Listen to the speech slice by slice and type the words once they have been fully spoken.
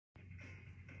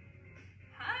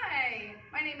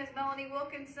name is Melanie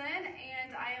Wilkinson,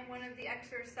 and I am one of the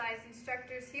exercise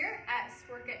instructors here at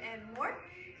Swerka and More.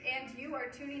 And you are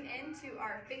tuning in to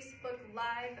our Facebook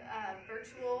Live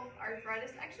virtual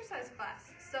arthritis exercise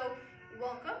class. So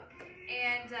welcome,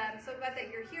 and I'm so glad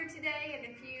that you're here today. And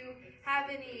if you have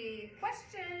any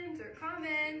questions or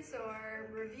comments or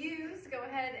reviews, go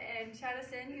ahead and chat us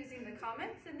in using the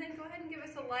comments, and then go ahead and give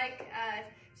us a like,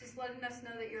 just letting us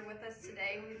know that you're with us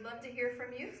today. We'd love to hear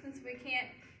from you. Since we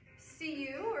can't see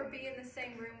you or be in the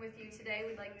same room with you today,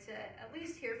 we'd like to at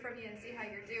least hear from you and see how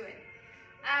you're doing.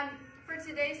 For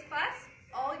today's class,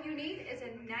 all you need is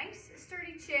a nice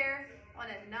sturdy chair on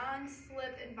a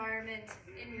non-slip environment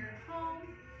in your home.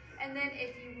 And then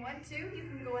if you want to, you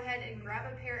can go ahead and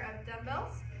grab a pair of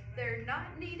dumbbells. They're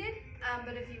not needed,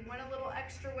 but if you want a little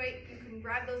extra weight, you can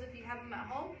grab those if you have them at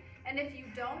home. And if you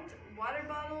don't, water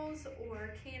bottles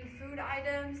or canned food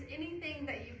items, anything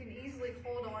that you can easily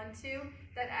hold on to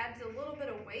that adds a little bit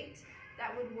of weight,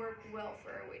 that would work well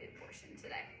for our weighted portion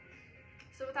today.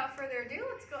 So without further ado,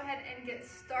 let's go ahead and get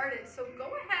started. So go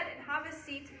ahead and have a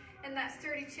seat in that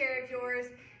sturdy chair of yours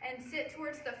and sit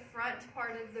towards the front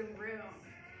part of the room.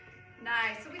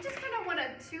 Nice. So we just kind of want to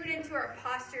tune into our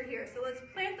posture here. So let's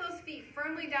plant those feet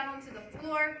firmly down onto the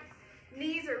floor.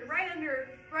 Knees are right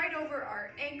over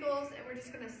our ankles, and we're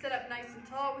just going to sit up nice and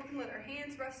tall. We can let our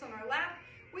hands rest on our lap.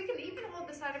 We can even hold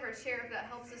the side of our chair if that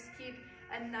helps us keep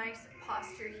a nice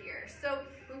posture here. So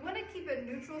we want to keep a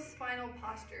neutral spinal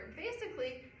posture.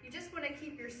 Basically, you just want to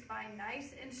keep your spine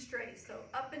nice and straight. So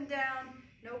up and down,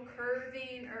 no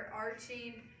curving or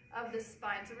arching of the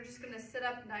spine. So we're just going to sit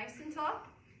up nice and tall.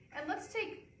 And let's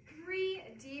take 3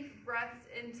 deep breaths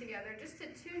in together just to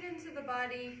tune into the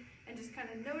body and just kind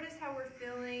of notice how we're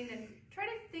feeling and try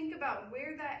to think about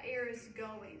where that air is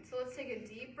going. So let's take a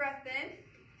deep breath in.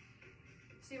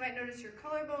 So you might notice your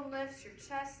collarbone lifts, your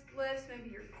chest lifts, maybe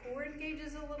your core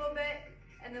engages a little bit,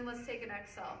 and then let's take an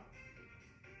exhale.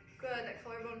 Good, that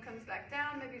collarbone comes back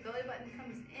down, maybe belly button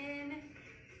comes in.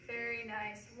 Very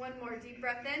nice. One more deep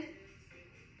breath in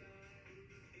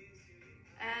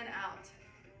and out.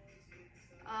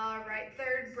 All right,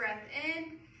 3rd breath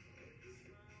in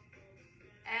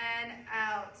and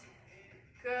out.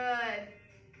 Good.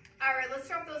 All right, let's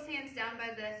drop those hands down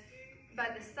by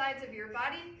the sides of your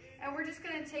body, and we're just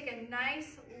going to take a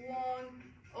nice long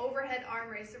overhead arm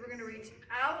raise. So we're going to reach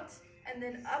out and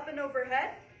then up and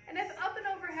overhead. And if up and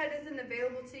overhead isn't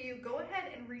available to you, go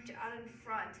ahead and reach out in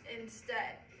front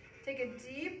instead. Take a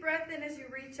deep breath in as you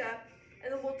reach up,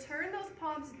 and then we'll turn those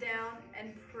palms down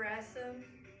and press them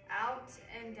out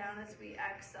and down as we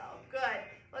exhale. Good.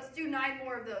 Let's do 9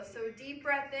 more of those. So deep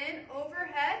breath in,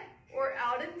 overhead or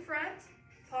out in front.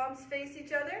 Palms face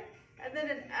each other. And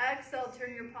then an exhale,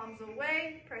 turn your palms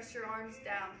away, press your arms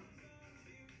down.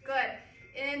 Good.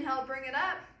 Inhale, bring it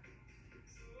up.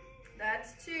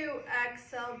 That's 2.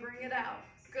 Exhale, bring it out.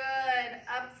 Good.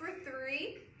 Up for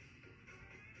 3.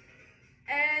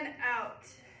 And out.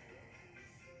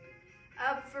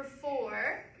 Up for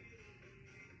 4.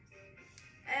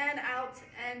 And out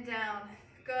and down.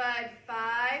 Good.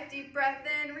 5. Deep breath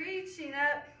in, reaching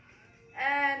up.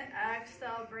 And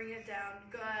exhale, bring it down.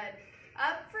 Good.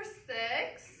 Up for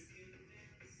 6.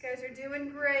 You guys are doing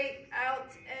great. Out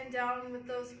and down with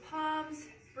those palms.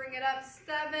 Bring it up.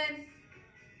 7.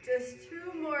 Just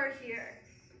 2 more here.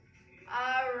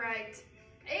 All right.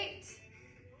 8.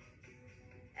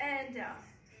 And down.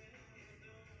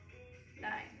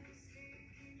 9.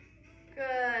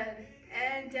 Good.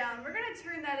 And down. We're going to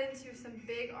turn that into some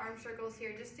big arm circles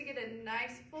here just to get a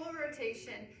nice full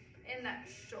rotation in that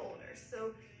shoulder.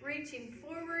 So reaching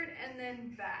forward and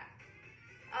then back.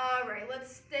 All right,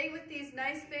 let's stay with these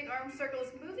nice big arm circles,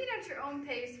 moving at your own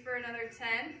pace for another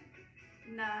 10,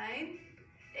 9,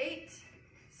 8,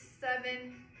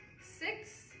 7, 6,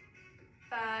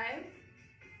 5,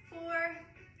 4,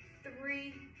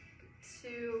 3,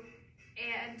 2,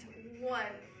 and 1.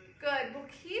 Good. We'll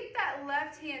keep that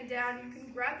left hand down. You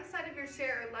can grab the side of your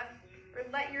chair or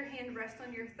let your hand rest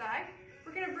on your thigh.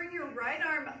 We're going to bring your right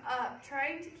arm up,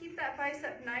 trying to keep that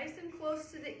bicep nice and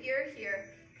close to the ear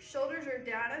here. Shoulders are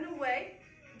down and away.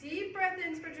 Deep breath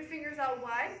in, spread your fingers out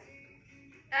wide.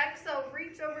 Exhale,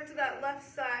 reach over to that left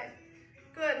side.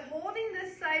 Good. Holding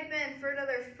this side bend for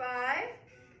another 5.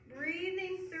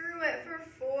 Breathing through it for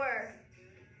 4,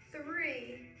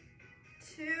 3,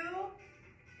 2,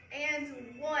 and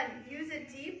 1. Use a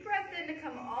deep breath in to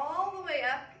come all the way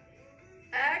up.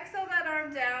 Exhale that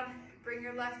arm down. Bring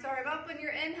your left arm up on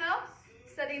your inhale.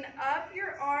 Setting up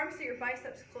your arms so your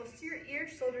biceps close to your ear.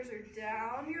 Shoulders are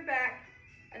down your back.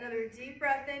 Another deep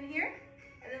breath in here.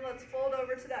 And then let's fold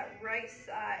over to that right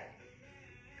side.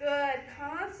 Good.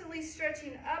 Constantly Slowly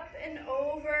stretching up and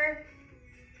over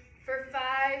for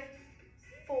 5,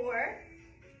 4,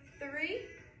 3,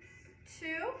 2,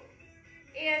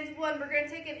 and 1. We're going to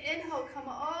take an inhale, come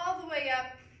all the way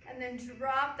up, and then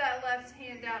drop that left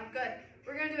hand down. Good.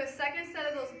 We're going to do a second set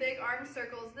of those big arm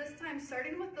circles, this time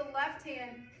starting with the left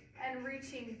hand and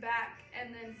reaching back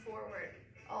and then forward.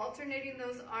 Alternating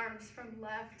those arms from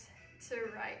left to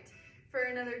right. For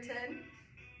another 10,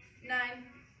 9,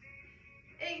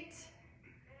 8,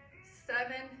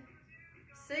 7,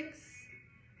 6,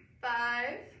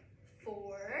 5,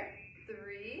 4,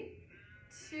 3,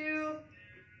 2,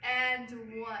 and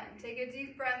 1. Take a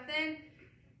deep breath in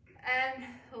and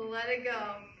let it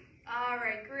go. All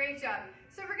right, great job.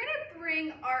 So we're gonna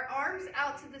bring our arms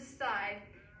out to the side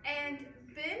and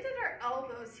bend at our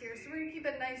elbows here. So we're gonna keep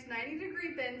a nice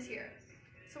 90-degree bend here.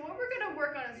 So what we're gonna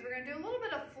work on is we're gonna do a little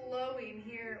bit of flowing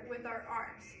here with our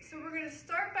arms. So we're gonna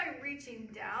start by reaching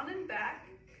down and back,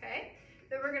 okay?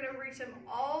 Then we're gonna reach them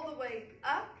all the way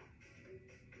up.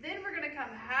 Then we're gonna come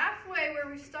halfway where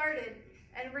we started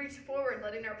and reach forward,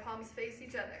 letting our palms face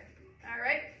each other. All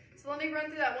right, so let me run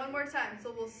through that one more time.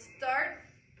 So we'll start,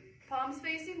 palms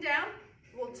facing down.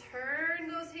 We'll turn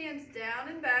those hands down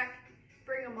and back,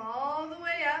 bring them all the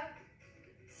way up,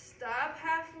 stop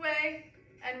halfway,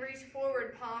 and reach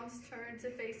forward, palms turn to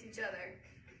face each other.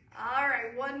 All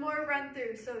right, one more run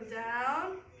through. So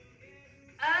down,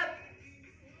 up,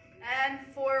 and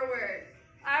forward.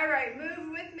 All right,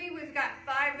 move with me. We've got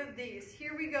 5 of these.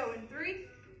 Here we go in 3,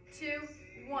 2,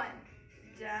 1.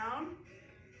 Down,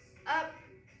 up,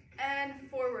 and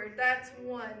forward. That's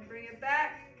 1. Bring it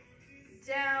back,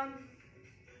 down,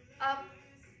 up,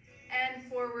 and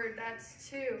forward. That's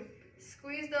 2.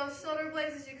 Squeeze those shoulder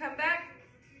blades as you come back,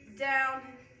 down,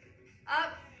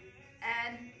 up,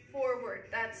 and forward.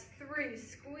 That's 3.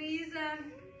 Squeeze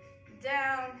them,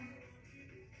 down,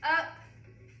 up,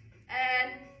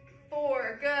 and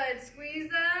 4. Good. Squeeze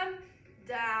them,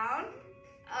 down,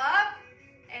 up,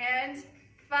 and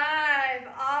 5.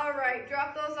 All right,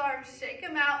 drop those arms, shake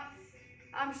them out.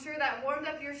 I'm sure that warmed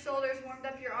up your shoulders, warmed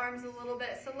up your arms a little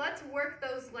bit. So let's work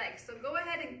those legs. So go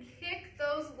ahead and kick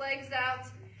those legs out,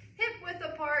 hip width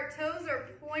apart, toes are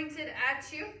pointed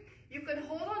at you. You can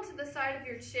hold on to the side of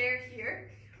your chair here,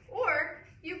 or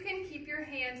you can keep your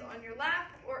hands on your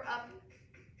lap or up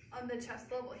on the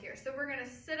chest level here. So we're gonna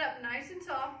sit up nice and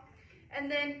tall,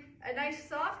 and then a nice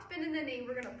soft bend in the knee.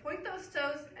 We're gonna point those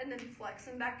toes and then flex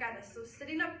them back at us. So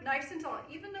sitting up nice and tall,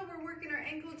 even though we're working our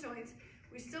ankle joints,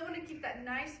 we still wanna keep that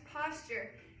nice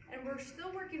posture, and we're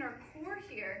still working our core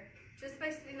here just by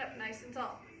sitting up nice and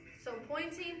tall. So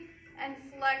pointing and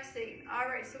flexing. All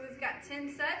right, so we've got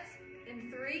 10 sets in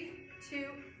 3,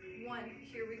 2, 1.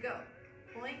 Here we go.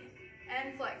 Point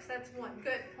and flex, that's 1.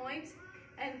 Good, point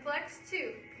and flex,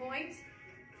 2. Point,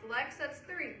 flex, that's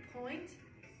 3. Point,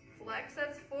 flex,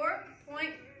 that's 4.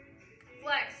 Point,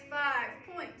 flex,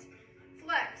 5. Point,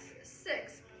 flex,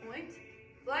 6. Point,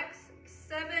 flex,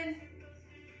 7,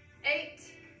 8,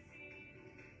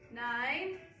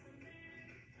 9,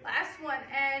 last one,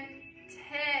 and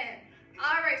 10.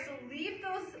 All right, so leave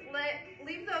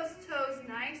those toes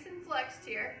nice and flexed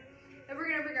here. Then we're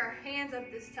gonna bring our hands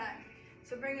up this time.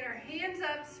 So bringing our hands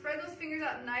up, spread those fingers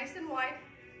out nice and wide.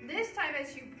 This time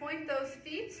as you point those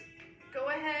feet, go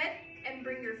ahead and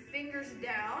bring your fingers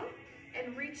down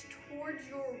and reach towards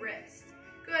your wrist.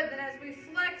 Good, then as we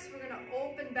flex, we're gonna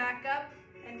open back up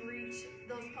and reach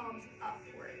those palms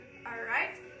upward. All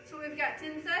right, so we've got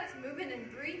 10 sets, moving in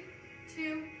 3,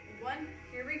 2, 1,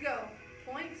 here we go.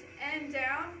 Point and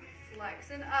down,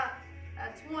 flex and up.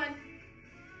 That's 1,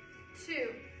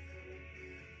 2,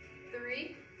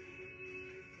 3,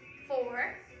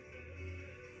 4,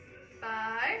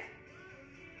 5,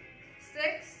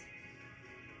 6,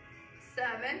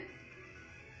 7,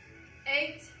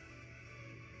 8,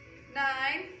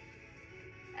 9,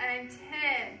 and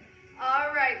 10.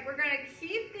 All right, we're gonna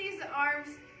keep these arms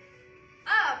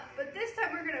up, but this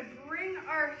time we're gonna bring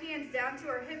our hands down to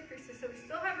our hip creases. So we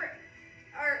still have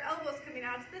our elbows coming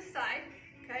out to the side,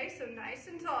 okay? So nice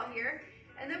and tall here.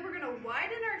 And then we're gonna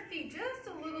widen our feet just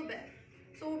a little bit.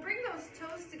 So we'll bring those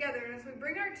toes together, and as we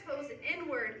bring our toes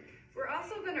inward, we're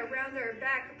also gonna round our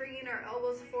back, bringing our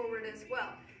elbows forward as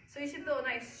well. So you should feel a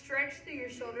nice stretch through your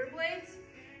shoulder blades.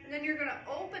 And then you're gonna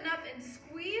open up and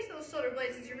squeeze those shoulder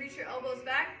blades as you reach your elbows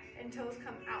back and toes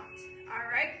come out, all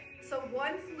right? So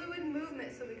one fluid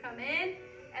movement. So we come in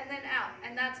and then out,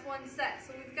 and that's 1 set.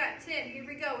 So we've got 10, here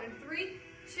we go. In 3,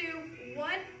 2,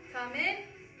 1, come in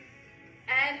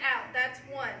and out, that's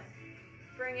 1.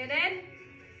 Bring it in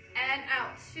and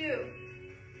out, 2,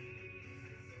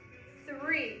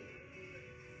 3,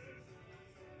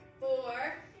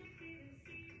 4,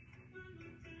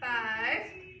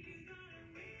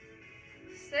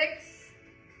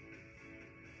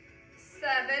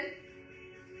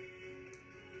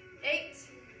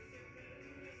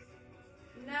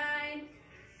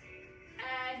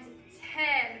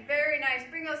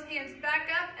 hands back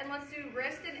up, and let's do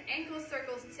wrist and ankle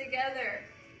circles together.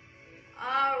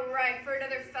 All right, for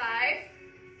another 5,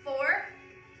 4,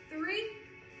 3,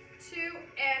 2,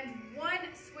 and 1.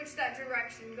 Switch that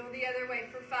direction. Go the other way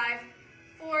for 5,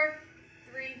 4,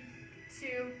 3,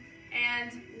 2,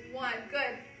 and 1.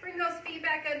 Good. Bring those feet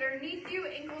back underneath you,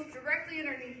 ankles directly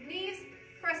underneath knees.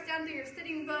 Press down through your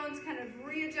sitting bones, kind of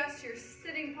readjust your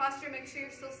sitting posture. Make sure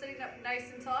you're still sitting up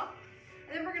nice and tall.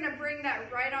 And then we're going to bring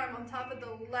that right arm on top of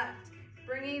the left,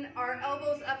 bringing our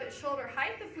elbows up at shoulder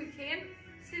height if we can.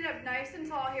 Sit up nice and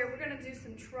tall here. We're going to do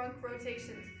some trunk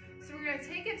rotations. So we're going to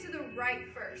take it to the right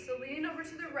first. So leaning over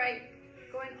to the right,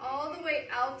 going all the way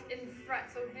out in front.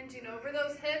 So hinging over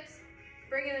those hips,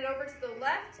 bringing it over to the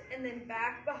left, and then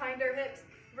back behind our hips.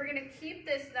 We're going to keep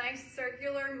this nice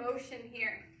circular motion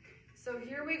here. So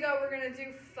here we go. We're going to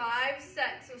do 5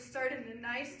 sets. So start in a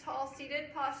nice tall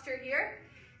seated posture here.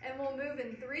 And we'll move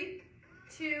in 3,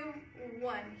 2,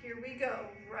 1. Here we go.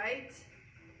 Right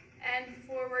and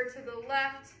forward to the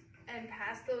left and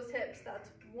past those hips.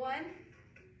 That's 1.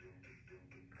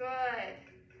 Good.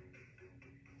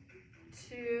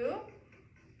 2,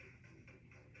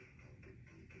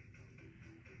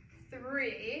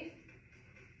 3.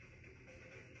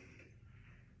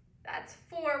 That's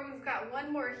 4. We've got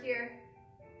 1 more here.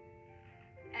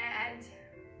 And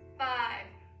 5.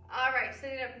 All right,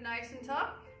 sitting up nice and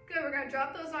tall. Good, we're gonna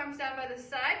drop those arms down by the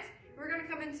sides. We're gonna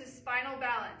come into spinal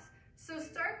balance. So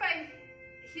start by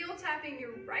heel tapping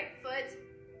your right foot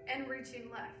and reaching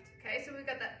left. Okay, so we've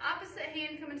got the opposite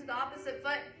hand coming to the opposite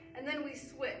foot, and then we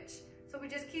switch. So we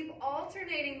just keep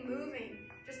alternating moving.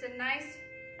 Just a nice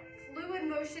fluid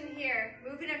motion here,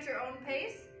 moving at your own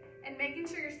pace and making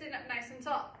sure you're sitting up nice and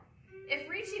tall. If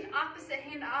reaching opposite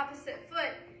hand to opposite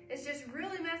foot is just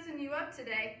really messing you up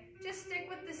today, just stick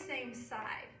with the same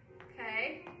side,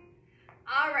 okay?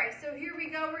 All right, so here we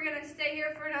go. We're gonna stay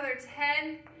here for another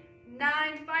 10,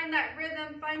 9, find that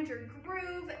rhythm, find your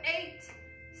groove. 8,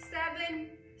 7,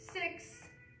 6,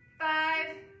 5,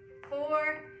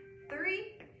 4,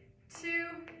 3, 2,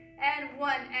 and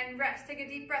 1, and rest. Take a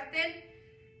deep breath in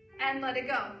and let it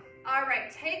go. All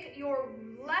right, take your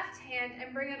left hand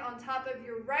and bring it on top of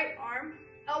your right arm.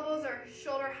 Elbows are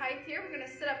shoulder height here. We're gonna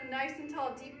sit up nice and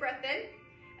tall, deep breath in,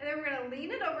 and then we're gonna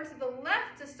lean it over to the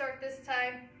left to start this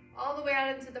time, all the way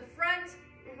out into the front,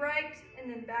 right, and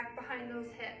then back behind those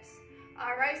hips.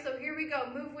 All right, so here we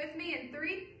go. Move with me in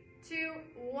 3, 2,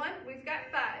 1. We've got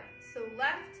 5. So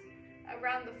left,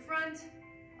 around the front,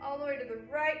 all the way to the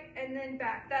right, and then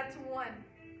back. That's 1,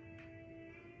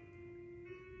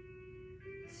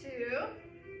 2,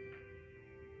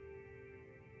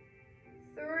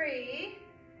 3,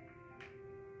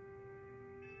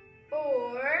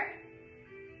 4,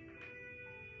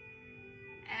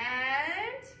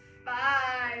 and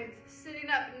 5. Sitting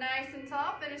up nice and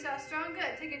tall. Finish out strong.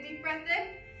 Good. Take a deep breath in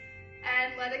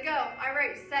and let it go. All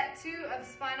right, set 2 of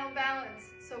spinal balance.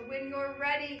 So when you're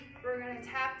ready, we're going to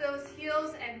tap those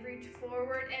heels and reach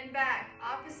forward and back.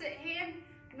 Opposite hand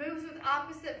moves with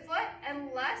opposite foot,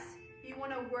 unless you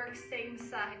want to work same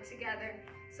side together.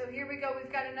 So here we go.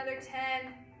 We've got another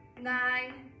 10,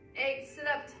 9, 8. Sit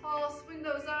up tall, swing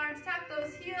those arms, tap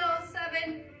those heels.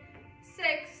 7,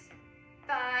 6,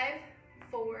 5,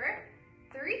 4,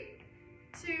 3,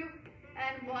 2,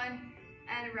 and 1,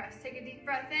 and rest. Take a deep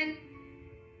breath in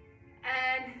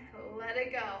and let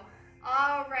it go.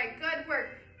 All right, good work.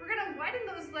 We're gonna widen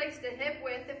those legs to hip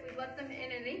width if we let them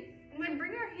in any, and then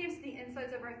bring our hands to the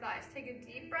insides of our thighs. Take a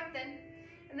deep breath in,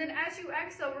 and then as you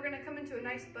exhale, we're gonna come into a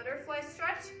nice butterfly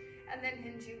stretch and then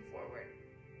hinging forward.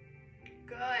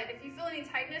 Good. If you feel any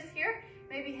tightness here,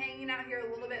 maybe hanging out here a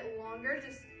little bit longer,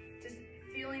 just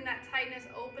feeling that tightness,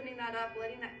 opening that up,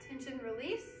 letting that tension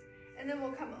release. And then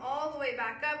we'll come all the way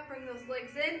back up, bring those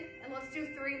legs in, and let's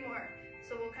do 3 more.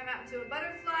 So we'll come out into a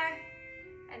butterfly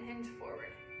and hinge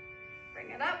forward.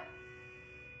 Bring it up.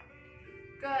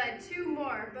 Good, 2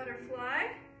 more, butterfly.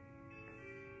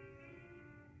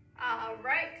 All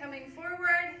right, coming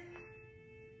forward.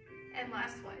 And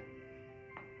last one.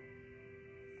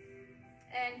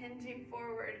 And hinging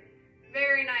forward.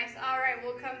 Very nice. All right,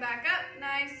 we'll come back up,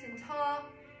 nice and tall.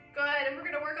 Good, and we're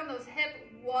gonna work on those hip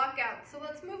walkouts. So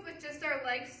let's move with just our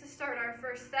legs to start our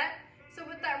first set. So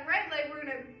with that right leg, we're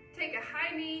gonna take a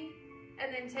high knee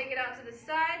and then take it out to the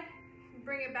side,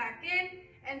 bring it back in,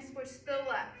 and switch to the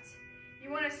left. You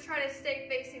wanna try to stay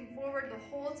facing forward the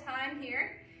whole time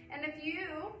here. And if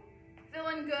you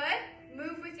feeling good,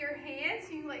 move with your hands.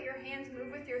 You can let your hands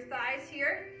move with your thighs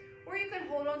here, or you can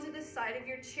hold on to the side of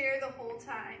your chair the whole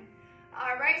time.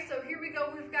 All right, so here we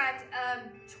go. We've got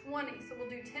 20, so we'll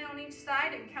do 10 on each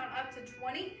side and count up to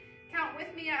 20. count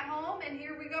with me at home, and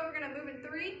here we go. We're gonna move in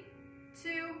 3,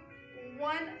 2,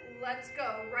 1. Let's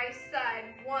go. Right side,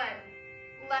 1.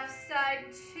 Left side,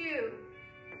 2,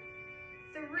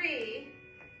 3,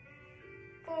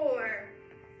 4,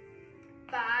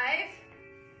 5,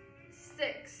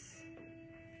 6,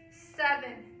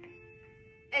 7,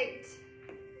 8,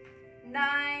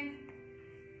 9,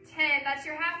 10. That's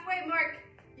your halfway mark.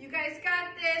 You guys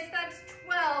got this. That's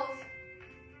 12,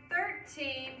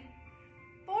 13,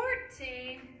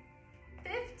 14,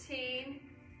 15,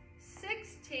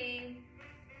 16,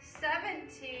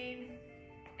 17,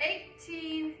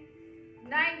 18,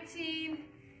 19,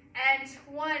 and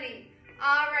 20.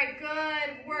 All right,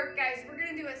 good work, guys. We're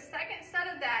gonna do a second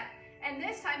set of that, and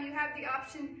this time you have the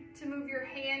option to move your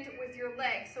hand with your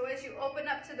leg. So as you open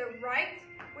up to the right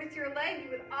with your leg,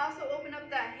 you would also open up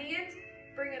that hand,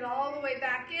 bring it all the way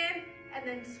back in, and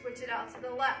then switch it out to the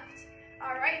left.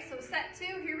 All right, so set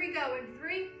 2, here we go. In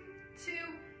 3, 2,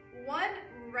 1,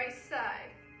 right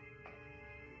side,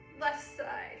 left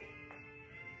side,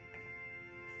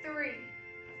 3,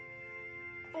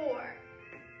 4,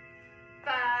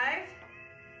 5,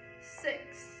 6,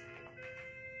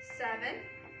 7,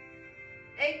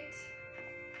 8,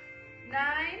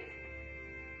 9,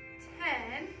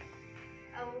 10,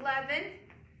 11,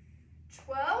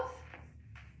 12,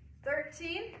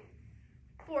 13,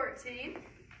 14,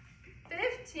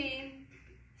 15,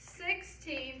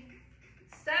 16,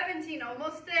 17,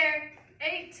 almost there,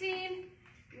 18,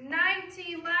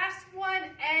 19, last one,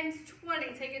 and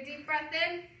 20. Take a deep breath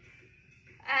in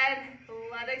and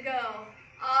let it go.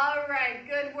 All right,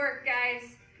 good work,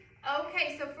 guys.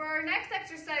 Okay, so for our next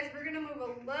exercise, we're gonna move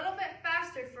a little bit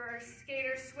faster for our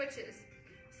skater switches.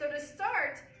 So to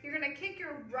start, you're gonna kick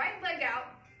your right leg out.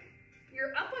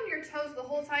 You're up on your toes the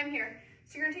whole time here.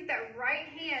 So you're gonna take that right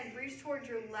hand, reach towards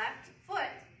your left foot,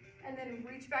 and then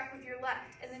reach back with your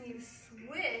left, and then you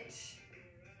switch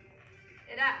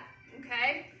it out,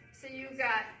 okay? So you've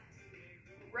got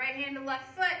right hand to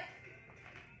left foot,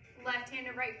 left hand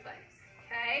to right foot,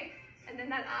 okay? And then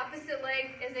that opposite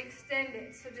leg is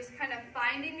extended. So just kind of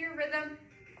finding your rhythm,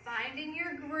 finding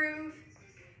your groove.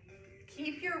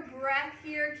 Keep your breath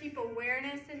here, keep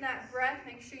awareness in that breath.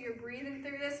 Make sure you're breathing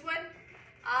through this one.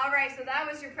 All right, so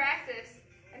that was your practice.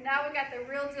 And now we got the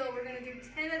real deal. We're gonna do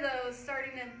 10 of those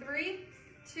starting in 3,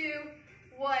 2,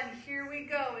 1. Here we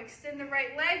go. Extend the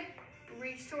right leg,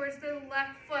 reach towards the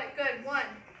left foot. Good, 1,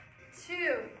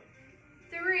 2,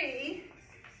 3,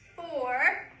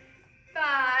 4,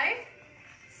 5,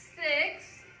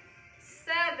 6,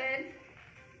 7,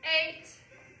 8,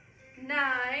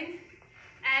 9,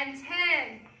 and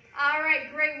 10. All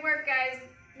right, great work, guys.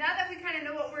 Now that we kind of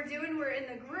know what we're doing, we're in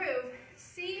the groove,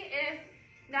 see if,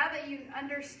 now that you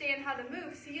understand how to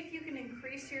move, see if you can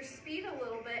increase your speed a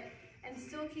little bit and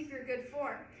still keep your good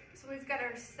form. So we've got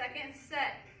our second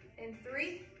set in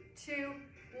 3, 2,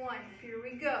 1. Here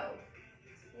we go.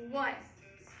 1,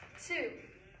 2,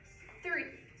 3,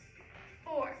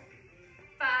 4,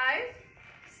 5,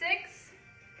 6,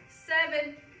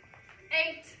 7,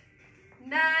 8,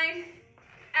 9,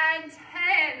 and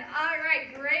 10. All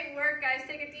right, great work, guys.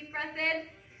 Take a deep breath in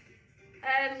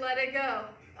and let it go.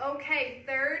 Okay,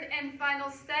 third and final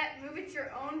set. Move at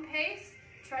your own pace.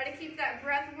 Try to keep that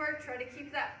breath work. Try to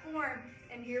keep that form.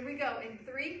 And here we go. In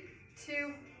 3,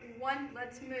 2, 1,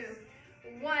 let's move.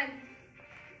 1,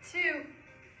 2,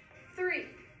 3,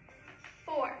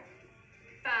 4,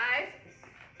 5,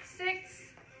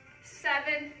 6,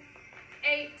 7,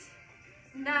 8,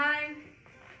 9,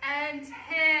 and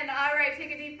 10. All right,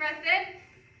 take a deep breath in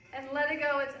and let it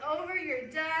go. It's over, you're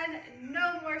done.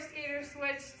 No more skater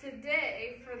switch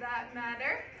today for that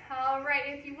matter. All right,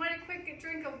 if you want a quick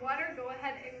drink of water, go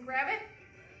ahead and grab it.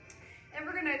 And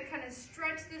we're gonna kind of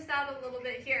stretch this out a little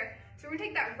bit here. So we're gonna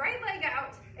take that right leg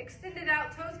out, extend it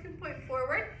out, toes can point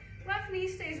forward. Left knee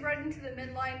stays right into the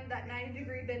midline, that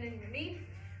 90-degree bend in your knee.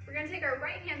 We're gonna take our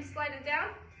right hand, slide it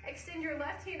down, extend your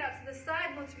left hand out to the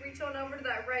side. Let's reach on over to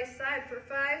that right side for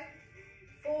 5,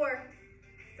 4,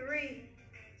 3,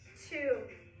 2,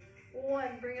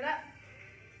 1. Bring it up.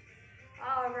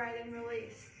 All right, and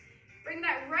release. Bring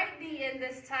that right knee in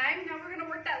this time. Now we're gonna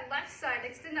work that left side.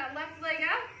 Extend that left leg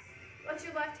out. Let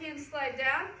your left hand slide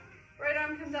down. Right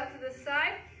arm comes out to the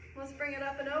side. Let's bring it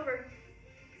up and over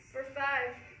for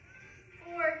 5,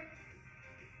 4,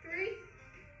 3,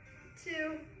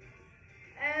 2,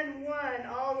 and 1.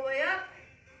 All the way up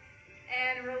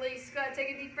and release. Go ahead, take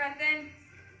a deep breath in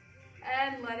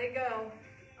and let it go.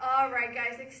 All right,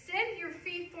 guys, extend your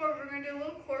feet forward. We're gonna do a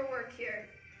little core work here.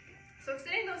 So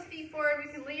extending those feet forward,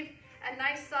 we can leave a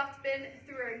nice soft bend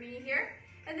through our knee here.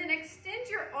 And then extend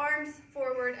your arms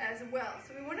forward as well.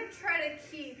 So we wanna try to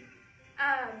keep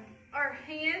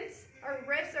hands, our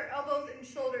wrists, our elbows, and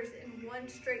shoulders in one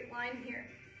straight line here.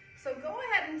 So go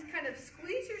ahead and kind of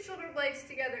squeeze your shoulder blades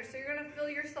together. So you're gonna feel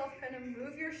yourself kind of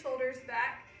move your shoulders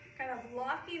back, kind of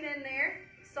locking in there,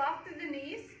 soft through the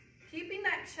knees, keeping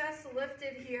that chest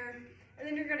lifted here, and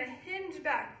then you're gonna hinge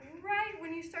back right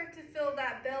when you start to feel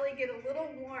that belly get a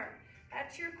little warm.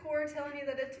 That's your core telling you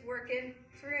that it's working.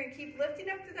 So we're gonna keep lifting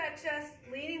up through that chest,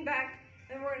 leaning back,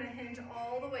 and we're gonna hinge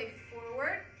all the way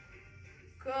forward.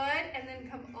 Good, and then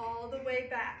come all the way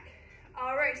back.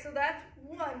 All right, so that's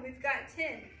 1, we've got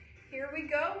 10. Here we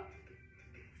go,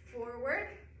 forward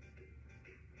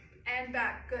and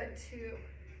back, good, 2.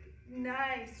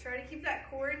 Nice, try to keep that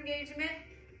core engagement.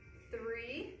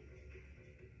 3,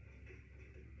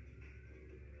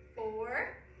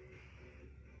 4,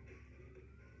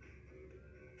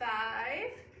 5,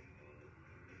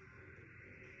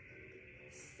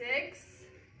 6,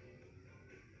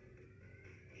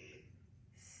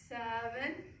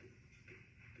 7,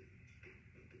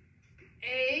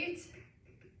 8,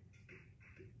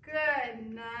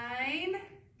 good, 9,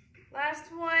 last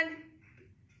one,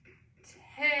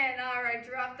 10. All right,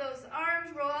 drop those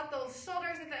arms, roll out those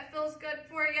shoulders if that feels good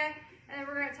for you, and then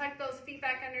we're gonna tuck those feet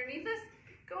back underneath us.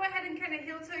 Go ahead and kind of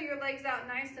heel toe your legs out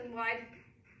nice and wide.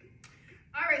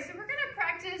 All right, so we're gonna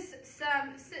practice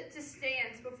some sit to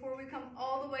stands before we come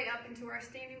all the way up into our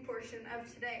standing portion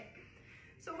of today.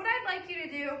 So what I'd like you to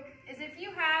do is if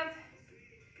you have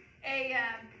a,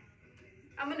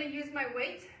 I'm gonna use my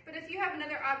weight, but if you have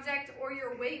another object or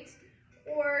your weight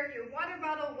or your water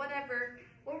bottle, whatever,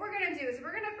 what we're gonna do is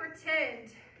we're gonna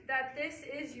pretend that this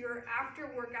is your after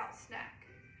workout snack.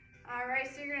 All right,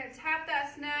 so you're gonna tap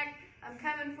that snack. I'm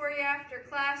coming for you after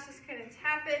class, just kind of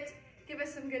tap it, give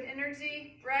us some good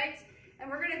energy, right? And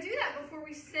we're gonna do that before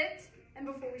we sit and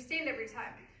before we stand every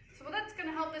time. So what that's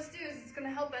gonna help us do is it's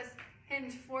gonna help us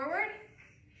hinge forward,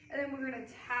 and then we're gonna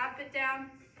tap it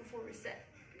down before we sit,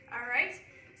 all right?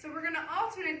 So we're gonna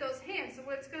alternate those hands. So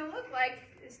what it's gonna look like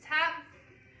is tap,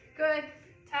 good,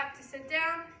 tap to sit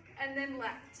down, and then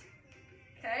left,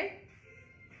 okay?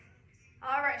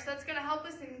 All right, so that's gonna help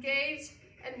us engage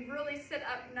and really sit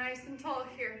up nice and tall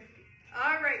here.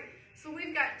 All right, so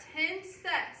we've got 10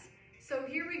 sets. So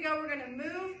here we go, we're gonna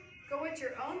move, go at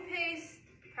your own pace,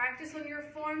 practice on your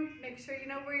form, make sure you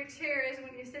know where your chair is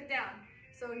when you sit down.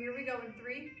 So here we go in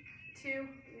 3, 2,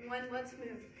 1, let's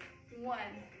move. 1,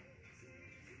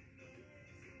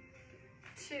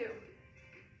 2,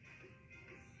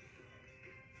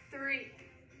 3,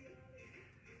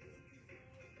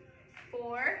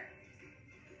 4,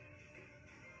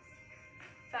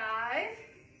 5,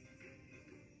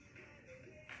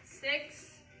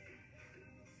 6,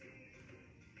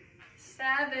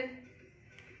 7,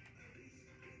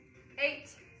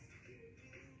 8,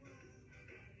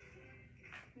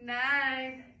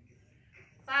 9.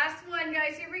 Last one,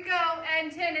 guys. Here we go.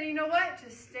 And 10. And you know what?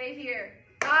 Just stay here.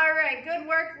 All right. Good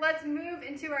work. Let's move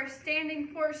into our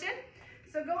standing portion.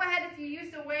 So go ahead, if you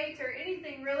used a weight or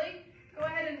anything really, go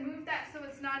ahead and move that so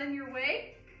it's not in your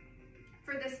way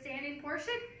for the standing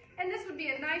portion. And this would be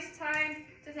a nice time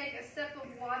to take a sip of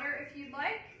water if you'd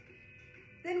like.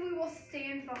 Then we will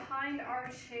stand behind our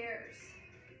chairs.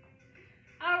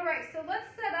 All right, so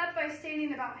let's set up by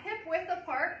standing about hip width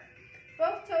apart.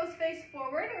 Both toes face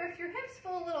forward, or if your hips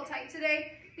feel a little tight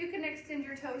today, you can extend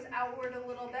your toes outward a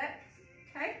little bit,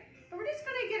 okay? But we're just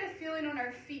gonna get a feeling on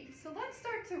our feet. So let's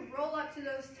start to roll up to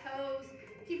those toes.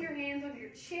 Keep your hands on your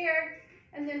chair,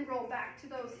 and then roll back to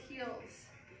those heels.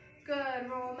 Good,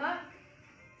 roll them up,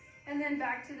 and then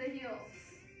back to the heels.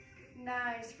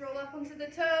 Nice, roll up onto the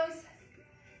toes,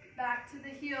 back to the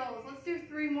heels. Let's do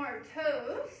 3 more.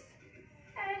 Toes,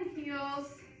 and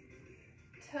heels,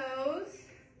 toes,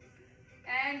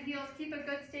 and heels. Keep a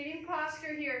good standing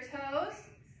posture here. Toes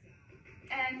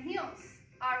and heels.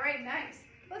 All right, nice.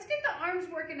 Let's get the arms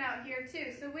working out here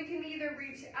too. So we can either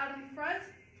reach out in front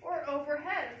or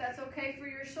overhead if that's okay for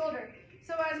your shoulder.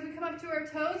 So as we come up to our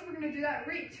toes, we're gonna do that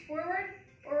reach forward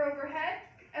or overhead.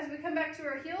 As we come back to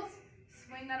our heels,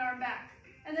 swing that arm back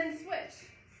and then switch.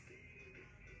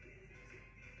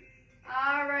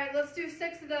 All right, let's do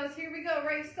 6 of those. Here we go.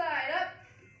 Right side up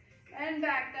and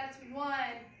back. That's 1.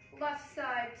 Left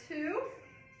side, 2,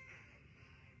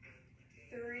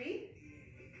 3,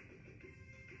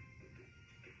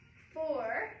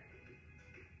 4,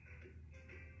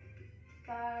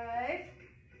 5,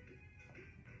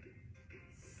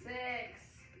 6.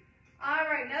 All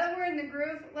right, now that we're in the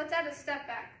groove, let's add a step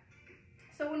back.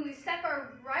 So when we step our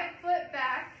right foot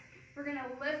back, we're gonna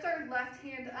lift our left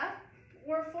hand up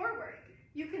or forward.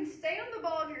 You can stay on the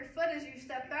ball of your foot as you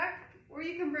step back, or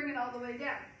you can bring it all the way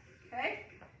down, okay?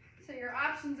 So your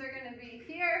options are gonna be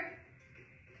here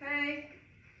okay?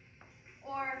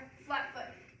 Or flat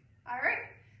foot. All right,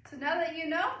 so now that you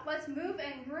know, let's move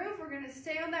and groove. We're gonna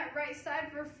stay on that right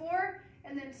side for 4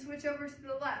 and then switch over to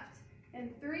the left.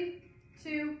 In 3,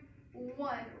 2,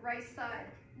 1, right side,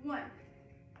 1.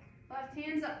 Left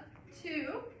hand's up,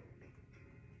 2,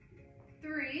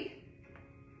 3,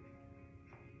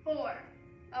 4.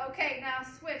 Okay, now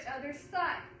switch, other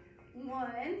side.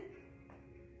 1,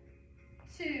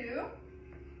 2,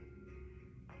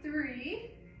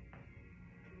 3,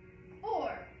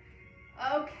 4.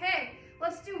 Okay,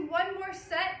 let's do one more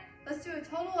set. Let's do a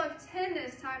total of 10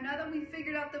 this time. Now that we've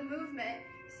figured out the movement,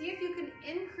 see if you can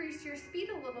increase your speed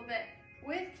a little bit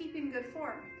with keeping good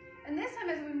form. And this time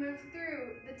as we move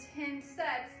through the 10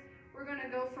 sets, we're gonna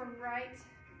go from right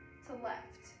to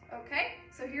left, okay?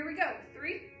 So here we go,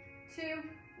 3, 2,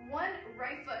 1,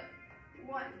 right foot,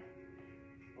 1,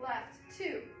 left,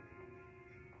 2,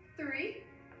 3,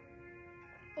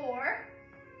 4,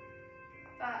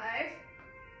 5,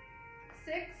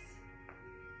 6,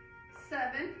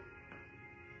 7,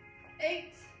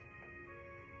 8,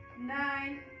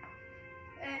 9,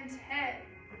 and 10.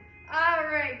 All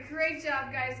right, great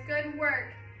job, guys, good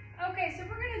work. Okay, so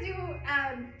we're gonna do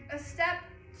a step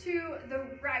to the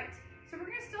right. So we're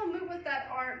gonna still move with that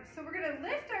arm. So we're gonna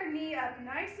lift our knee up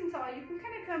nice and tall. You can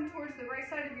kind of come towards the right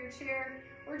side of your chair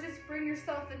or just bring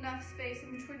yourself enough space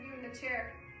in between you and the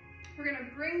chair. We're gonna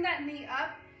bring that knee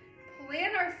up,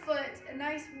 plant our foot, a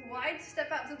nice wide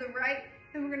step out to the right,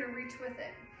 then we're gonna reach with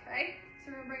it, okay?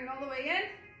 So we're gonna bring it all the way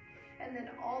in and then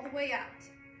all the way out.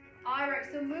 All right,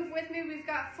 so move with me. We've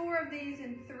got 4 of these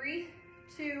in 3,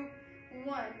 2,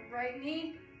 1. Right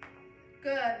knee,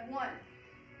 good, 1,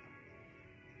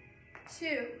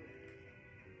 2,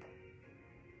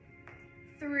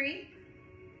 3,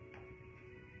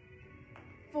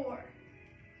 4.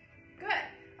 Good.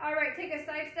 All right, take a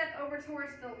side step over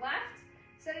towards the left,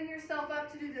 setting yourself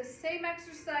up to do the same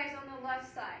exercise on the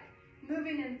left side.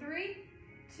 Moving in 3,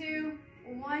 2,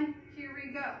 1, here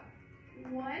we go.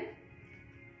 1,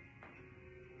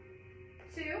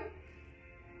 2,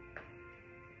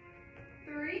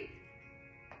 3,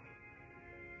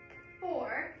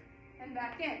 4, and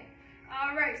back in.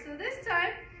 All right, so this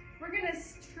time we're gonna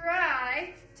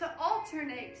try to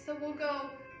alternate. So we'll go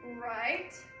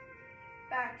right,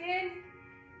 back in,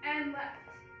 and left.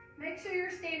 Make sure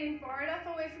you're standing far enough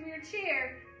away from your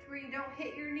chair to where you don't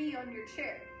hit your knee on your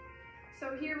chair.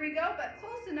 So here we go, but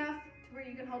close enough to where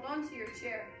you can hold on to your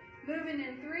chair. Moving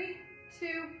in 3,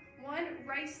 2, 1,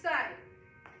 right side,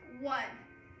 1,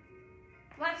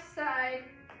 left side,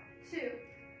 2,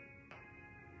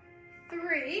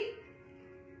 3,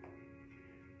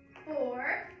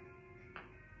 4,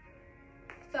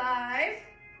 5,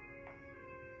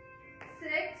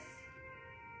 6,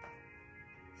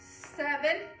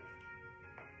 7,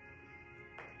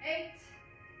 8,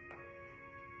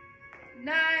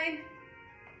 9,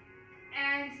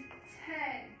 and 10.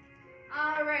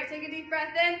 All right, take a deep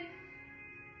breath in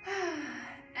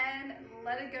and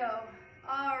let it go.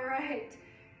 All right,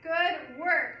 good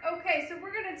work. Okay, so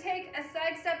we're gonna take a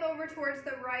side step over towards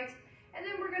the right, and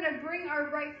then we're gonna bring our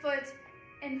right foot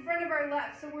in front of our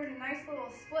left. So we're in a nice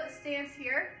little split stance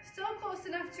here, still close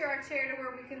enough to our chair to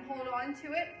where we can hold on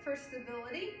to it for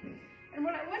stability. And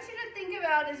what I want you to think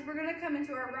about is we're gonna come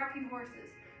into our rocking horses.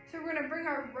 So we're gonna bring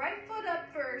our right foot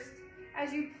up first.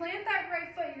 As you plant that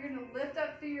right foot, you're gonna lift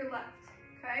up through your left,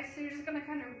 okay? So you're just gonna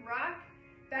kind of rock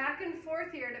back and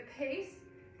forth here at a pace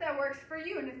that works for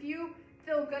you. And if you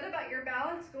feel good about your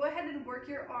balance, go ahead and work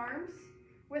your arms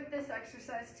with this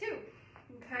exercise too,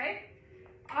 okay?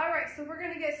 All right, so we're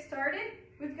gonna get started.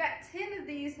 We've got 10 of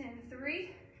these in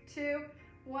 3, 2,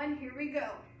 1, here we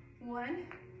go. 1,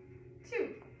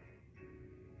 2,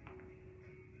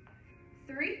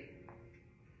 3,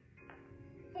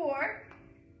 4,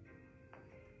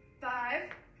 5,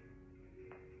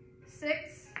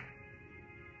 6,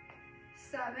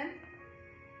 7,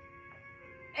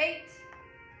 8,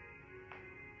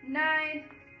 9,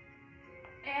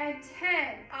 and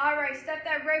 10. All right, step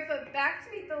that right foot back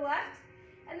to meet the left.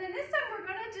 And then this time we're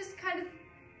gonna just kind of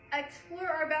explore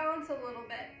our balance a little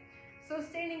bit. So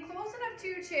standing close enough to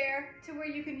your chair to where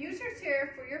you can use your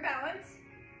chair for your balance.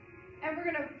 And we're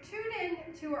gonna tune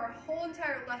in to our whole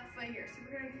entire left foot here. So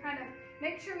we're gonna kind of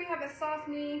make sure we have a soft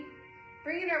knee,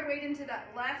 bringing our weight into that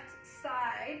left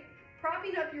side,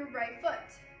 propping up your right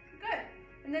foot. Good.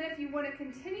 And then if you wanna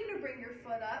continue to bring your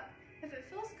foot up, if it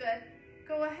feels good,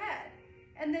 go ahead.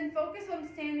 And then focus on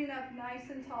standing up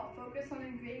nice and tall. Focus on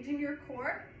engaging your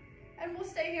core. And we'll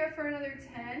stay here for another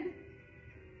 10,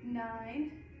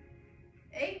 9,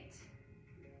 8,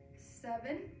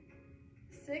 7,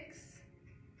 6,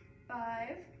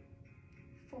 5,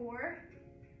 4,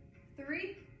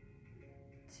 3,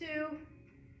 2,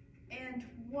 and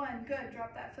 1. Good.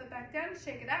 Drop that foot back down.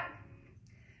 Shake it out.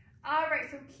 All right.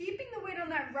 So keeping the weight on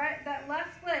that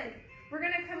left leg, we're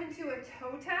going to come into a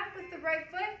toe tap with the right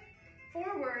foot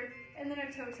forward, and then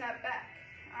a toe tap back.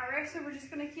 All right. So we're just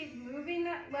going to keep moving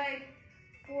that leg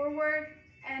forward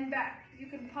and back. You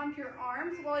can pump your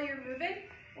arms while you're moving,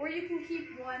 or you can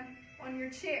keep one on your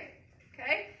chair.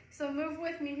 Okay. So move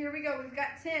with me. Here we go. We've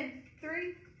got 10,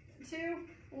 3, 2,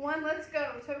 1. Let's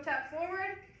go. Toe tap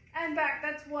forward and back.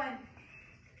 That's 1,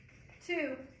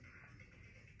 2,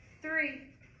 3,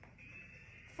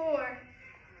 4,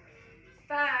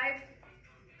 5,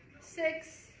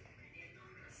 6,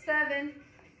 7,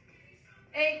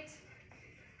 8,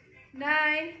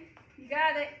 9. You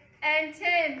got it. And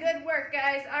 10. Good work,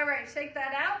 guys. All right, shake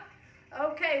that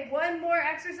out. Okay, one more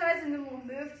exercise and then we'll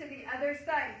move to the other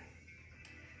side.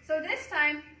 So this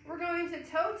time, we're going to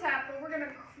toe tap, but we're going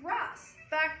to cross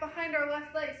back behind our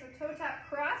left leg. So toe tap,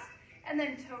 cross, and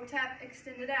then toe tap,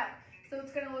 extend it out. So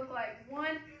it's going to look like 1,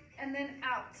 and then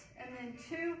out, and then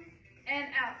 2, and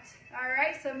out. All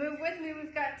right, so move with me.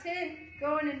 We've got 10,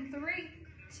 going in 3,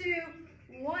 2,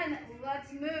 1.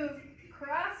 Let's move,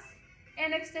 cross,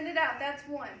 and extend it out. That's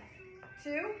 1,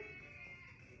 2,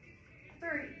 3,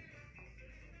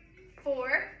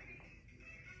 4,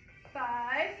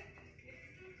 5,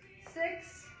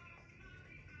 6,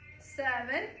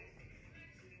 7,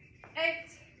 8,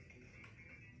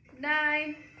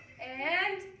 9,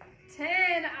 and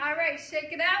 10. All right,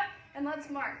 shake it out and let's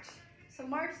march. So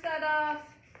march that off,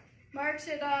 march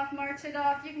it off, march it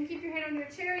off. You can keep your hand on your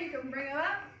chair, you can bring it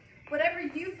up, whatever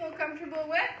you feel comfortable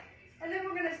with. And then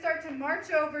we're gonna start to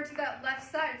march over to that left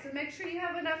side. So make sure you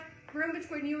have enough room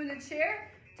between you and the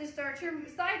chair to start your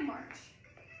side march.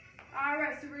 All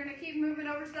right, so we're gonna keep moving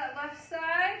over to that left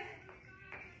side.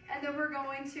 And then we're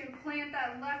going to plant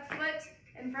that left foot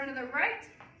in front of the right.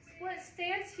 Split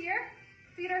stance here.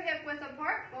 Feet are hip width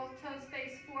apart, both toes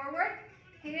face forward.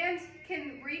 Hands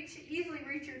can easily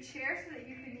reach your chair so that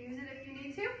you can use it if you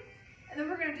need to. And then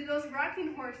we're gonna do those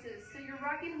rocking horses. So your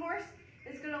rocking horse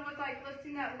is gonna look like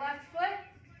lifting that left foot,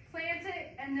 plant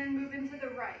it, and then move into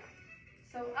the right.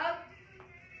 So up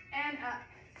and up.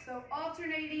 So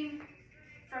alternating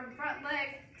from front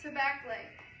leg to back leg.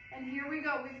 And here we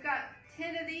go. We've got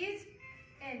 10 of these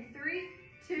in 3,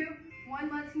 2, 1.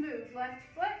 Let's move. Left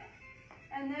foot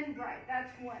and then right. That's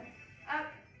 1. Up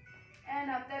and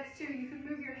up. That's 2. You can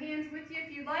move your hands with you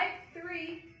if you like.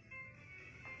 3,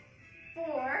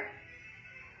 4,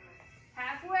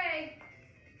 halfway,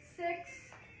 6,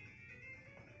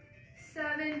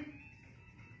 7,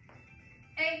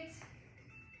 8,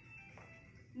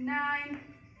 9,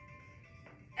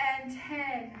 and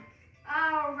 10.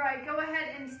 All right, go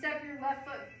ahead and step your left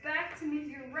foot back to meet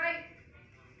your right.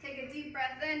 Take a deep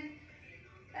breath in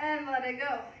and let it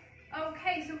go.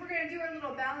 Okay, so we're gonna do our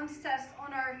little balance test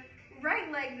on our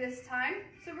right leg this time.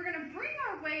 So we're gonna bring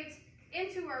our weight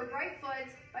into our right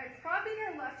foot by propping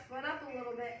our left foot up a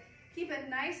little bit. Keep a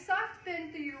nice soft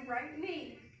bend through your right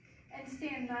knee and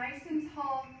stand nice and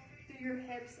tall through your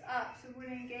hips up. So we're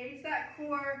gonna engage that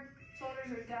core,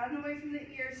 shoulders are down and away from the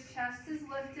ears, chest is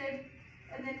lifted.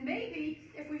 And then maybe,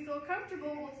 if we feel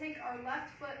comfortable, we'll take our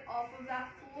left foot off of that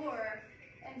floor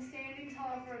and standing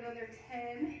tall for another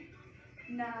 10,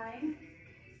 9,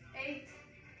 8,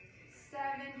 7,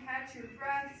 catch your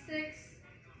breath, 6,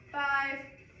 5,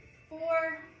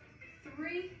 4,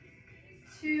 3,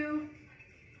 2,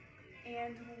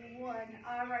 and 1.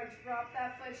 All right, drop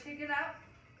that foot, shake it out.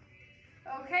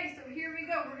 Okay, so here we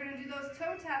go. We're gonna do those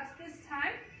toe taps this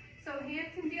time. So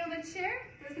hand can be on the chair,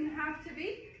 doesn't have to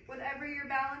be. Whatever your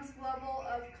balance level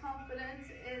of confidence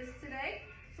is today.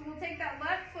 So we'll take that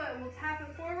left foot, we'll tap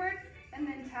it forward and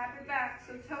then tap it back.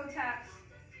 So toe taps,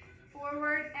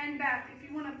 forward and back. If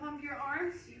you want to pump your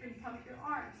arms, you can pump your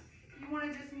arms. If you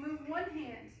want to just move one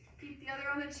hand, keep the other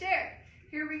on the chair.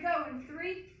 Here we go in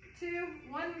 3, 2,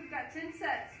 1. We've got 10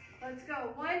 sets. Let's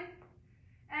go. 1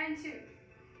 and 2.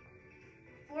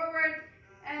 Forward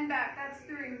and back. That's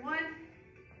 3. 1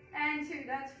 and 2.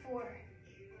 That's 4.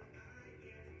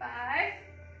 5,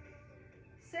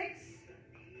 6,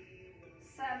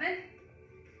 7,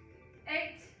 8,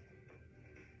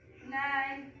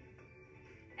 9,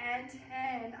 and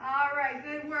 10. All right,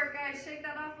 good work, guys. Shake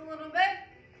that off a little bit.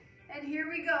 And here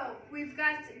we go. We've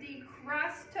got the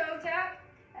cross toe tap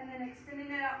and then extending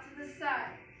it out to the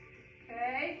side.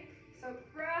 Okay, so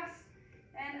cross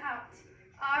and out.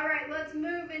 All right, let's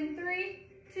move in 3,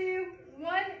 2,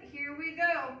 1. Here we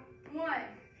go. 1,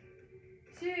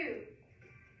 2,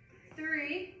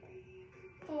 3,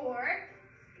 4,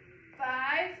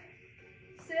 5,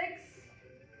 6,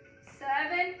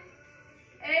 7,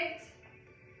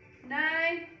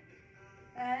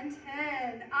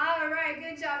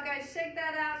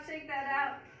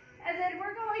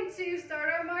 to start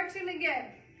our marching again.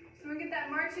 So we get that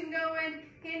marching going.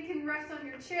 Hand can rest on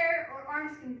your chair or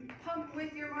arms can pump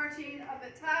with your marching up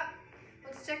at top.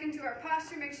 Let's check into our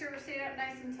posture. Make sure we're staying up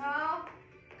nice and tall.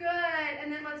 Good.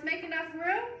 And then let's make enough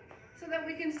room so that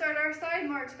we can start our side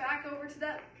march back over to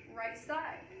that right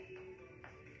side.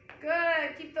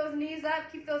 Good. Keep those knees up.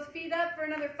 Keep those feet up for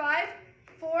another 5,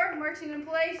 4, marching in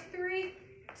place, 3,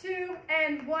 2,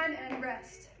 and 1, and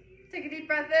rest. Take a deep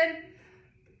breath in.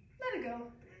 Let it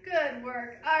go. Good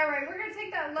work. All right, we're going to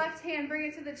take that left hand, bring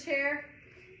it to the chair.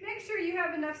 Make sure you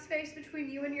have enough space between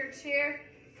you and your chair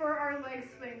for our leg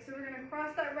swing. So we're going to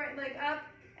cross that right leg up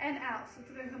and out. So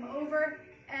it's going to come over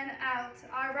and out.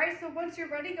 All right, so once you're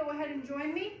ready, go ahead and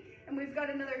join me. And we've got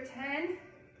another 10,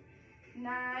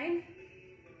 9,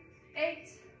 8,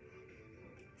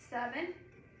 7,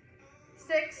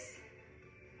 6,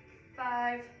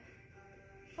 5,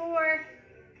 4,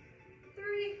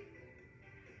 3,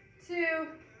 2,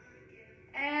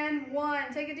 and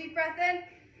 1. Take a deep breath in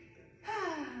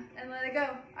and let it go.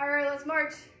 All right, let's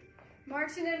march.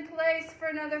 Marching in place for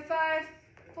another 5,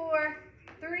 4,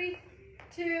 3,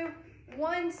 2,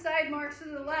 1. Side march to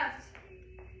the left.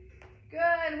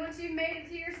 Good. Once you've made it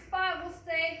to your spot, we'll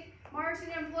stay marching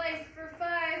in place for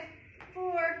 5,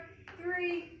 4,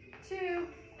 3, 2,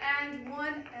 and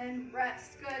 1, and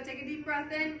rest. Good. Take a deep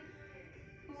breath in.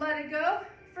 Let it go.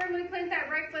 Firmly plant that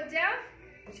right foot down.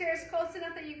 Chair's close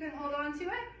enough that you can hold on to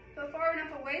it, but far enough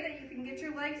away that you can get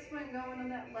your leg swing going on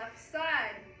that left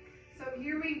side. So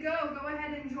here we go. Go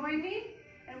ahead and join me.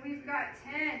 And we've got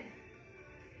 10,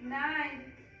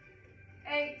 9,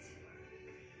 8,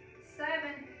 7,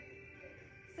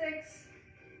 6,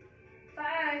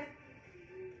 5,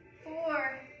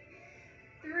 4,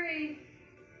 3,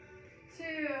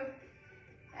 2,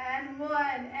 and 1.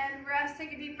 And rest.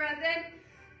 Take a deep breath in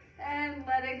and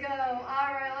let it go.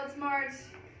 All right, let's march.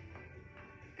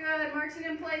 Good. Marching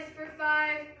in place for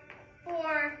 5,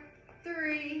 4,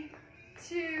 3,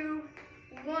 2,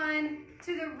 1.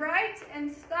 To the right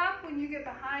and stop when you get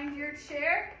behind your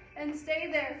chair and stay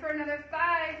there for another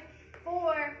 5,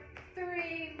 4,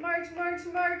 3, march, march,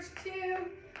 march, 2,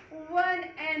 1,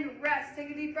 and rest.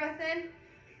 Take a deep breath in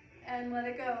and let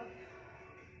it go.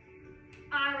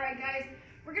 All right, guys,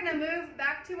 we're gonna move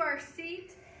back to our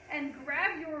seat and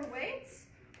grab your weights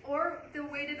or the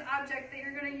weighted object that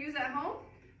you're gonna use at home.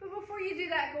 But before you do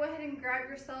that, go ahead and grab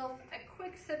yourself a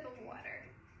quick sip of water.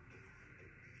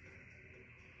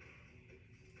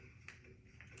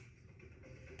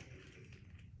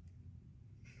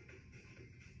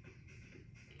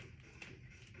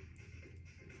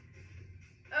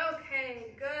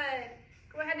 Okay, good.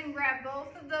 Go ahead and grab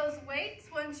both of those weights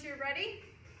once you're ready.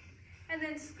 And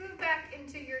then scoot back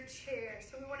into your chair.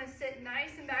 So we want to sit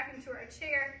nice and back into our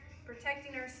chair,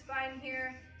 protecting our spine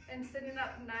here and sitting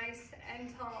up nice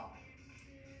and tall.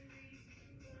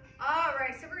 All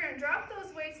right, so we're going to drop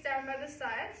those weights down by the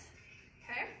sides,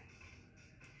 okay?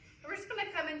 And we're just going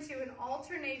to come into an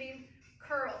alternating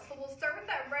curl. So we'll start with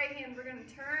that right hand. We're going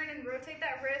to turn and rotate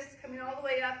that wrist, coming all the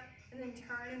way up, and then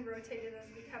turn and rotate it as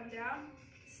we come down.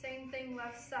 Same thing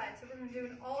left side. So we're going to do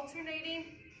an alternating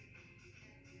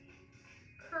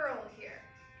curl here,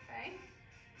 okay?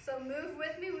 So move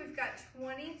with me. We've got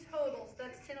 20 total. So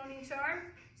that's 10 on each arm,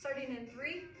 starting in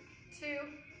 3, 2,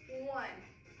 1.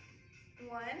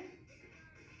 1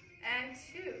 and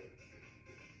 2.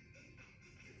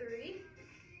 3,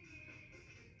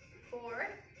 4,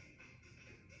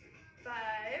 5,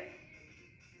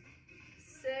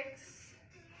 6,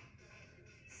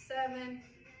 7,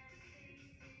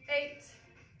 8,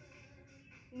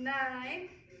 9,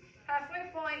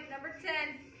 halfway point, number 10,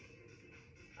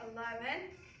 11,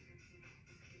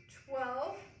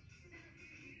 12,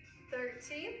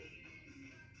 13,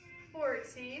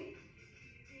 14,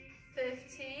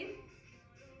 15,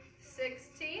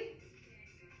 16,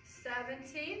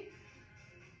 17,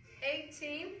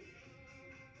 18,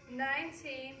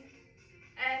 19,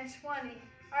 and 20.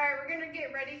 All right, we're gonna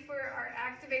get ready for our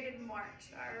activated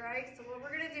march, all right? So what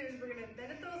we're gonna do is we're gonna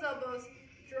bend at those elbows,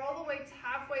 draw the weights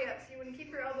halfway up. So you wanna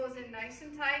keep your elbows in nice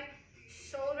and tight,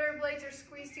 shoulder blades are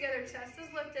squeezed together, chest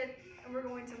is lifted, and we're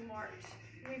going to march.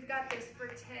 We've got this for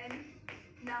 10,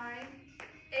 9,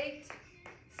 8,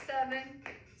 7,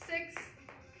 6,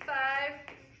 5,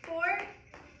 4,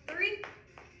 3,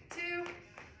 2,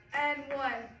 and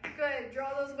 1. Good,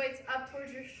 draw those weights up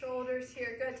towards your shoulders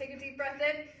here. Good, take a deep breath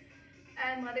in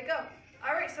and let it go.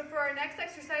 All right, so for our next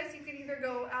exercise, you can either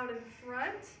go out in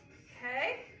front,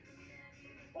 okay?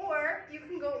 Or you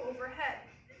can go overhead.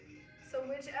 So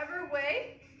whichever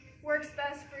way works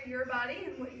best for your body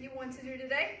and what you want to do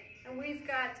today. And we've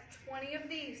got 20 of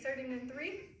these, starting in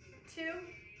 3, 2,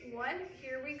 1.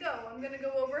 Here we go. I'm going to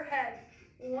go overhead.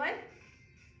 1,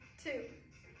 2,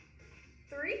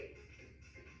 3,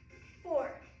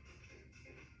 4,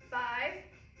 5,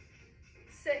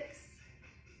 6,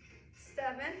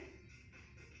 7,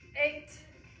 8,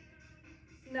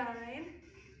 9,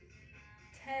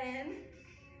 10,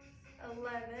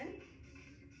 11,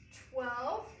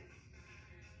 12,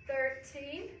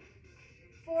 13,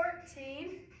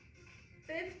 14,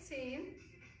 15,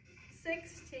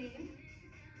 16,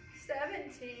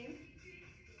 17,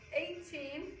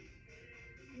 18,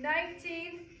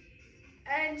 19,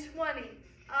 and 20.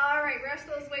 All right, rest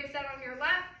those weights down on your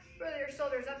lap, roll your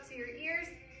shoulders up to your ears,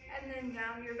 and then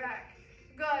down your back.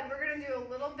 Good, we're gonna do a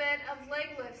little bit of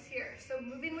leg lifts here. So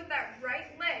moving with that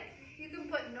right leg, you can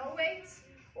put no weights,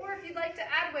 or if you'd like to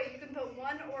add weight, you can put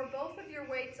one or both of your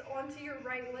weights onto your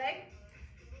right leg.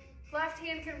 Left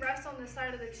hand can rest on the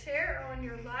side of the chair or on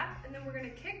your lap, and then we're gonna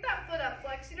kick that foot up,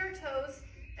 flexing our toes,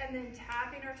 and then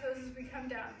tapping our toes as we come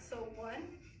down. So 1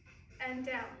 and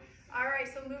down. All right,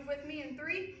 so move with me in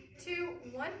 3, 2,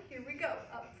 1. Here we go.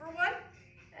 Up for 1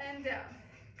 and down.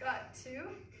 Got 2,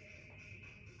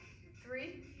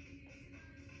 3,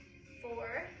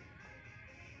 4,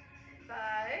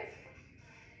 5,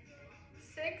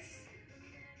 6,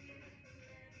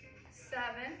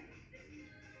 7,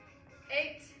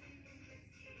 8,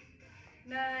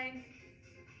 9,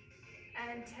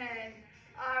 and 10.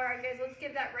 All right, guys, let's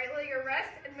give that right leg a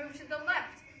rest and move to the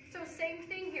left. So same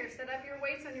thing here, set up your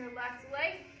weights on your left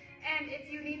leg, and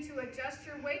if you need to adjust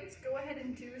your weights, go ahead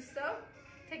and do so.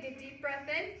 Take a deep breath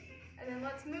in, and then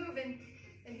let's move, and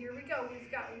here we go. We've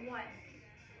got 1,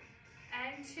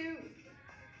 and 2,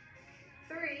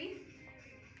 3,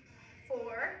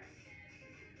 4,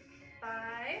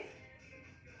 5,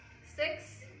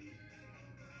 6,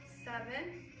 7,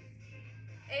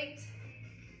 8,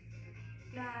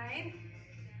 9,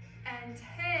 and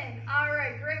 10. All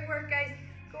right, great work, guys.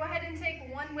 Go ahead and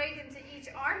take one weight into each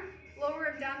arm,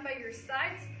 lower them down by your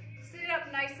sides, sit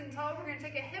up nice and tall. We're gonna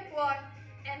take a hip walk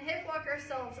and hip walk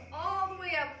ourselves all the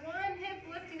way up, one hip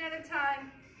lifting at a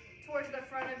time towards the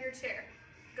front of your chair.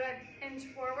 Good, hinge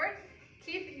forward.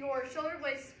 Keep your shoulder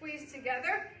blades squeezed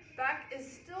together. Back is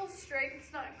still straight,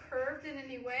 it's not curved in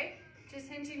any way, just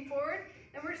hinging forward.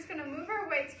 And we're just gonna move our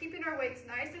weights, keeping our weights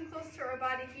nice and close to our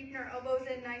body, keeping our elbows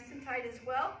in nice and tight as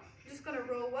well. We're just gonna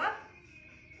roll up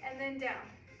and then down.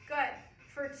 Good,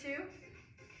 for 2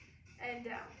 and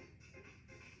down,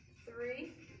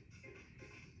 3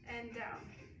 and down,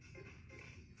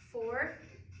 4,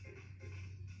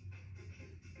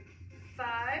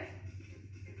 5,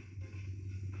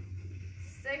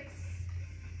 6,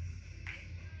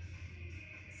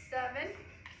 7,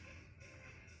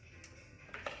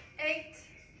 8,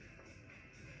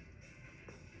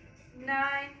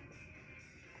 9,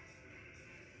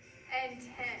 and 10.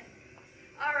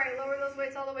 All right, lower those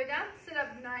weights all the way down, sit up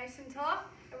nice and tall,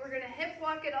 and we're gonna hip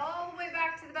walk it all the way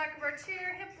back to the back of our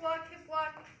chair, hip walk,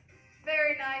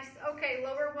 very nice. Okay,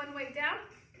 lower one weight down,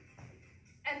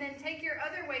 and then take your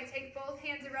other weight, take both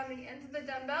hands around the ends of the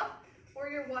dumbbell or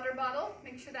your water bottle,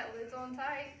 make sure that lid's on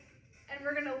tight, and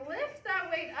we're gonna lift that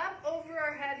weight up over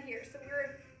our head here. So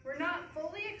we're not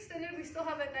fully extended, we still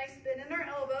have a nice bend in our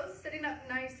elbows, sitting up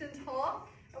nice and tall,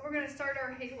 and we're gonna start our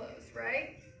halos,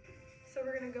 right? So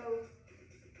we're gonna go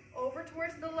over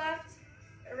towards the left,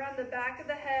 around the back of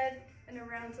the head, and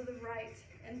around to the right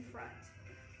and front.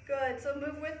 Good, so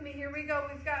move with me, here we go.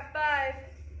 We've got 5,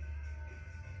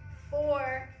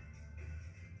 4,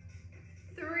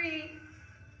 3,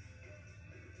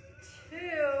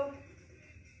 2,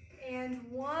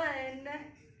 and 1.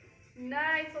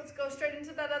 Nice, let's go straight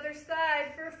into that other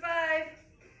side for 5,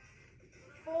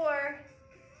 4,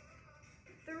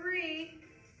 3,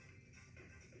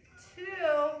 2,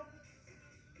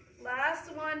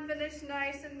 last one, finish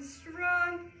nice and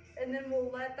strong, and then we'll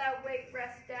let that weight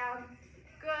rest down.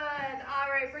 Good, all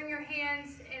right, bring your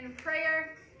hands in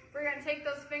prayer. We're gonna take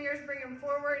those fingers, bring them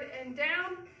forward and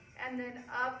down, and then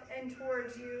up and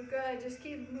towards you. Good, just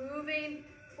keep moving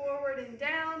forward and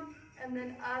down, and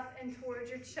then up and towards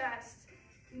your chest.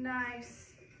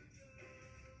 Nice.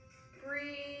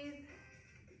 Breathe.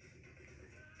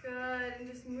 Good, and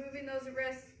just moving those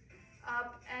wrists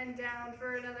up and down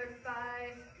for another 5,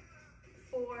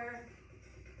 4,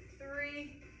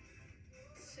 3,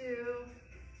 2,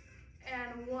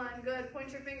 and 1. Good,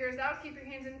 point your fingers out, keep your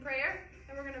hands in prayer,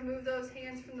 and we're gonna move those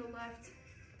hands from the left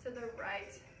to the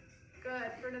right.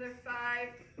 Good, for another 5,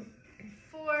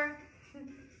 4,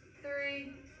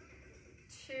 3,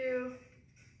 2,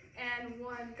 and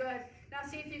 1. Good. Now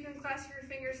see if you can clasp your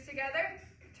fingers together,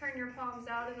 turn your palms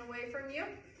out and away from you,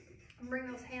 and bring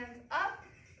those hands up,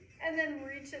 and then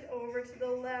reach it over to the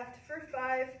left for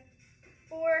 5,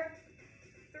 4,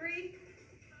 3,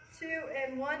 2,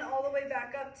 and 1, all the way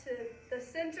back up to the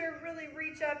center. Really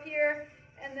reach up here,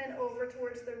 and then over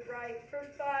towards the right for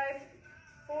 5,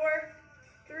 4,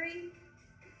 3,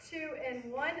 2,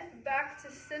 and 1, back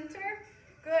to center.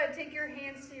 Good, take your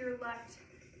hands to your left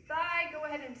thigh. Go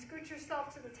ahead and scoot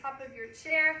yourself to the top of your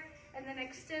chair, and then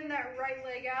extend that right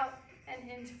leg out and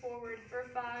hinge forward for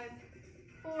 5,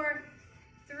 4,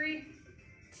 3,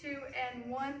 2,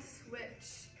 and 1.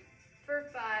 Switch for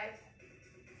 5,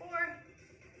 4,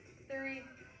 3,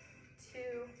 2,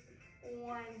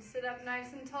 1. Sit up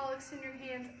nice and tall. Extend your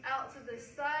hands out to the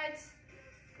sides.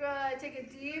 Good. Take a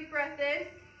deep breath in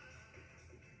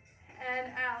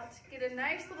and out. Get a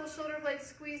nice little shoulder blade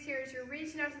squeeze here as you're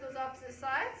reaching out to those opposite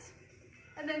sides.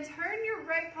 And then turn your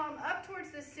right palm up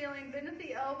towards the ceiling. Bend at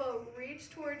the elbow. Reach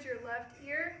towards your left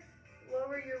ear.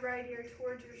 Lower your right ear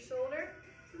towards your shoulder.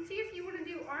 And see if you want to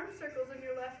do arm circles on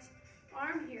your left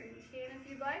arm here. You can if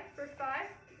you'd like for 5,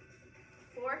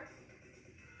 4,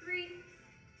 3,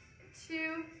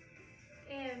 2,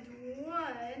 and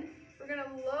 1. We're going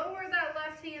to lower that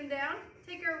left hand down.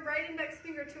 Take our right index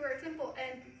finger to our temple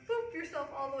and boop yourself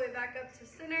all the way back up to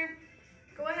center.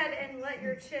 Go ahead and let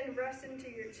your chin rest into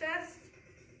your chest.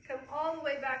 Come all the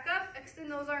way back up.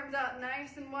 Extend those arms out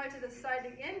nice and wide to the side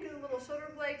again. Get a little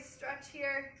shoulder blade stretch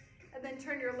here. And then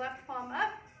turn your left palm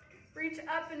up. Reach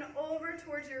up and over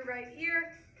towards your right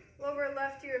ear. Lower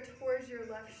left ear towards your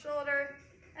left shoulder.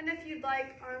 And if you'd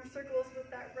like, arm circles with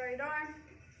that right arm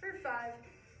for 5,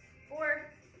 4,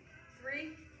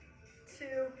 3, 2,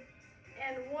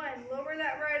 and 1. Lower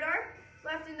that right arm.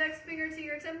 Left index finger to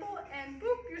your temple and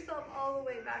boop yourself all the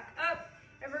way back up.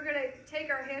 And we're going to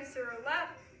take our hands to our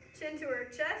lap, chin to our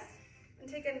chest, and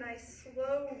take a nice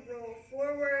slow roll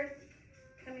forward,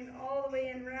 coming all the way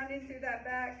in, rounding through that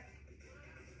back,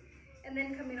 and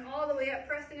then coming all the way up,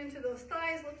 pressing into those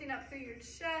thighs, lifting up through your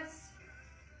chest.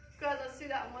 Good, let's do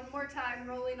that one more time,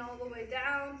 rolling all the way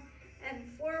down and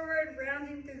forward,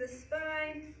 rounding through the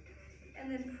spine, and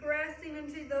then pressing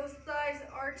into those thighs,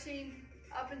 arching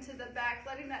up into the back,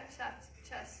 letting that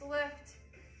chest lift.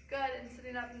 Good, and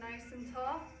sitting up nice and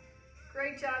tall.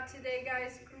 Great job today,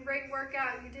 guys. Great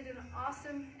workout. You did an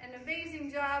awesome and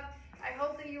amazing job. I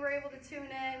hope that you were able to tune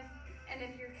in. And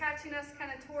if you're catching us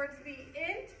kind of towards the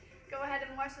end, go ahead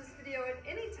and watch this video at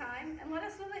any time and let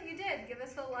us know that you did. Give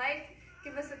us a like,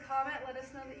 give us a comment, let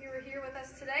us know that you were here with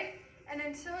us today. And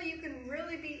until you can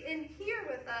really be in here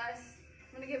with us,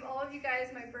 I'm going to give all of you guys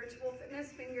my virtual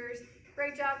fitness fingers.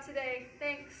 Great job today.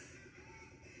 Thanks.